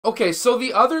Okay, so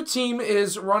the other team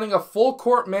is running a full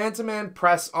court man-to-man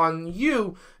press on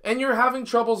you, and you're having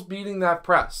troubles beating that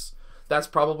press. That's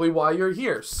probably why you're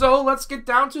here. So let's get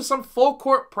down to some full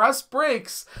court press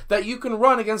breaks that you can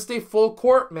run against a full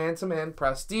court man-to-man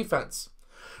press defense.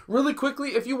 Really quickly,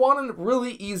 if you want a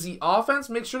really easy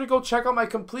offense, make sure to go check out my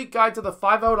complete guide to the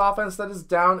 5-out offense that is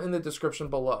down in the description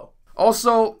below.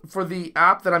 Also, for the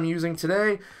app that I'm using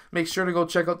today, make sure to go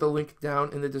check out the link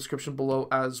down in the description below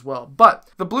as well. But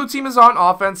the blue team is on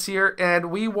offense here,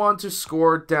 and we want to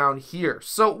score down here.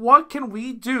 So what can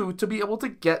we do to be able to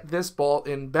get this ball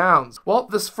in bounds? Well,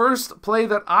 this first play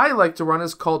that I like to run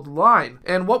is called line.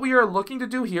 And what we are looking to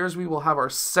do here is we will have our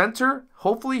center.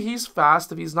 Hopefully he's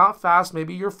fast. If he's not fast,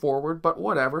 maybe you're forward, but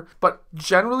whatever. But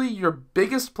generally, your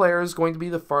biggest player is going to be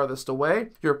the farthest away.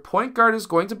 Your point guard is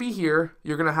going to be here.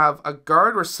 You're going to have a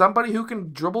guard or somebody who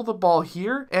can dribble the ball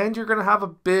here, and you're going to have a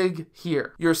big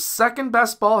here. Your second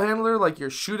best ball handler, like your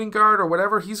shooting guard or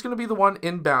whatever, he's going to be the one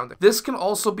inbounding. This can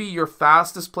also be your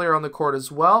fastest player on the court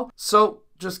as well, so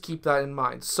just keep that in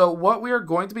mind. So what we are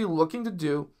going to be looking to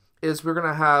do is we're going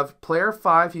to have player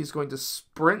 5, he's going to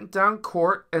sprint down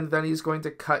court, and then he's going to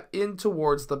cut in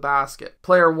towards the basket.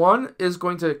 Player 1 is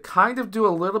going to kind of do a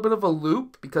little bit of a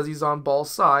loop because he's on ball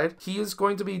side. He is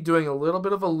going to be doing a little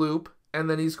bit of a loop, and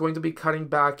then he's going to be cutting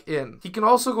back in. He can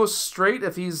also go straight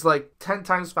if he's like 10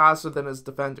 times faster than his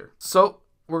defender. So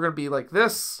we're going to be like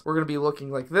this. We're going to be looking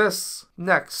like this.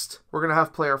 Next, we're going to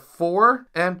have player 4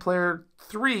 and player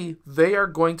 3. They are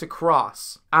going to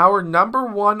cross. Our number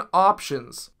 1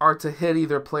 options are to hit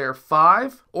either player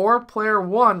 5 or player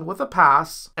 1 with a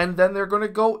pass, and then they're going to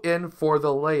go in for the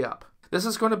layup. This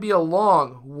is going to be a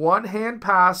long one-hand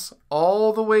pass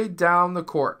all the way down the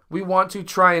court. We want to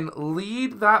try and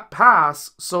lead that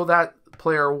pass so that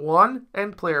player 1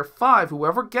 and player 5,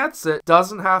 whoever gets it,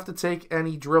 doesn't have to take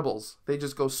any dribbles. They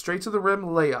just go straight to the rim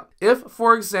layup. If,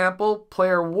 for example,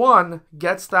 player 1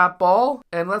 gets that ball,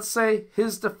 and let's say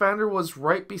his defender was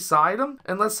right beside him,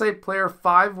 and let's say player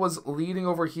 5 was leading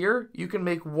over here, you can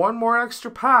make one more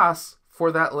extra pass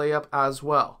for that layup as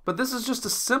well. But this is just a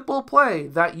simple play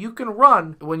that you can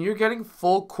run when you're getting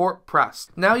full court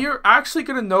pressed. Now you're actually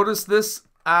going to notice this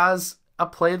as a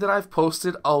play that I've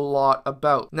posted a lot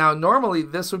about. Now normally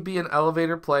this would be an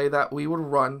elevator play that we would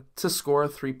run to score a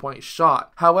 3-point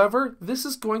shot. However, this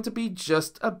is going to be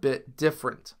just a bit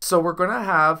different. So we're going to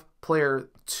have player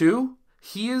 2.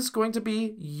 He is going to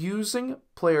be using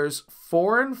players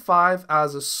 4 and 5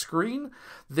 as a screen.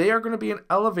 They are going to be an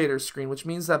elevator screen, which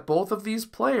means that both of these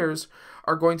players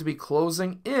are going to be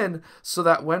closing in so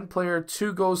that when player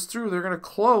 2 goes through, they're going to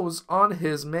close on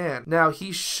his man. Now,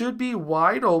 he should be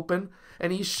wide open,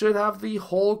 and he should have the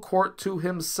whole court to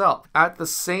himself. At the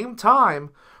same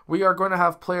time, we are going to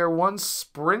have player 1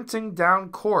 sprinting down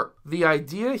court. The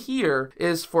idea here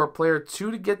is for player 2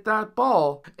 to get that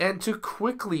ball and to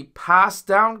quickly pass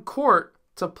down court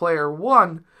to player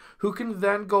 1, who can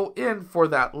then go in for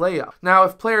that layup. Now,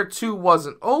 if player 2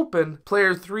 wasn't open,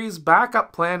 player 3's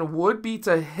backup plan would be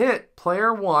to hit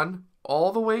player 1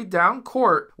 all the way down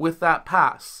court with that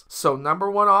pass. So number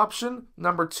 1 option,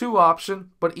 number 2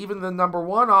 option, but even the number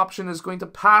 1 option is going to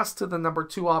pass to the number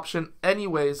 2 option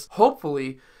anyways,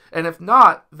 hopefully. And if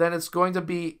not, then it's going to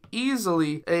be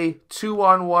easily a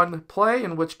 2-on-1 play,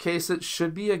 in which case it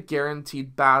should be a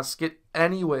guaranteed basket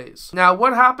anyways. Now,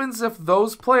 what happens if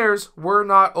those players were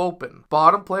not open?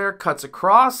 Bottom player cuts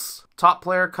across, top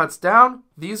player cuts down.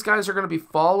 These guys are going to be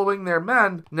following their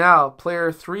men. Now,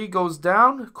 player 3 goes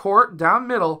down court, down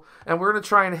middle, and we're going to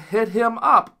try and hit him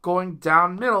up going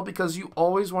down middle because you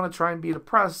always want to try and beat a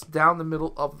press down the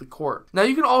middle of the court. Now,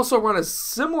 you can also run a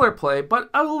similar play, but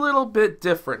a little bit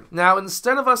different. Now,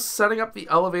 instead of us setting up the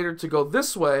elevator to go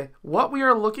this way, what we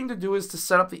are looking to do is to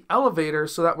set up the elevator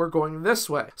so that we're going this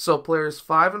way. So players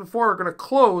 5 and 4 are going to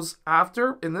close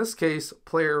after, in this case,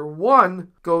 player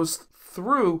 1 goes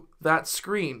through that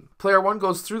screen. Player 1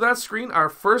 goes through that screen. Our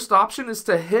first option is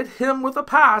to hit him with a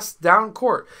pass down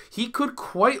court. He could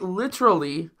quite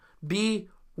literally be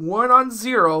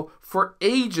 1-on-0 for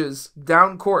ages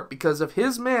down court, because if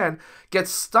his man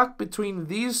gets stuck between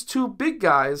these two big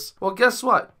guys, well, guess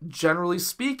what? Generally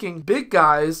speaking, big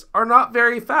guys are not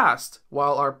very fast,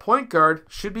 while our point guard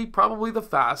should be probably the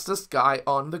fastest guy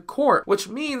on the court, which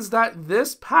means that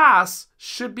this pass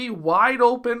should be wide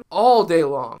open all day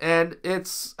long, and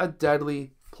it's a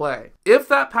deadly play. If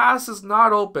that pass is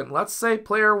not open, let's say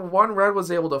player 1 red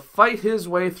was able to fight his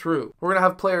way through. We're going to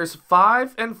have players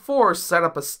 5 and 4 set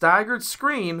up a staggered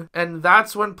screen, and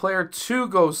that's when player 2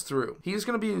 goes through. He's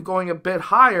going to be going a bit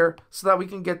higher so that we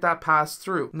can get that pass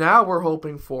through. Now we're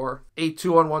hoping for a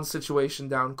 2-on-1 situation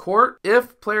down court.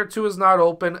 If player 2 is not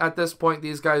open, at this point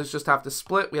these guys just have to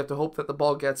split. We have to hope that the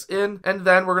ball gets in, and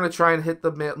then we're going to try and hit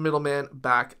the middleman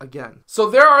back again. So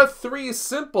there are 3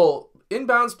 simple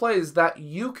inbounds plays that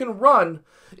you can run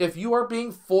if you are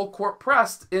being full court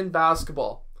pressed in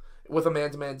basketball with a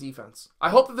man-to-man defense. I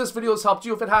hope that this video has helped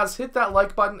you. If it has, hit that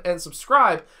like button and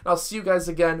subscribe, and I'll see you guys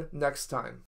again next time.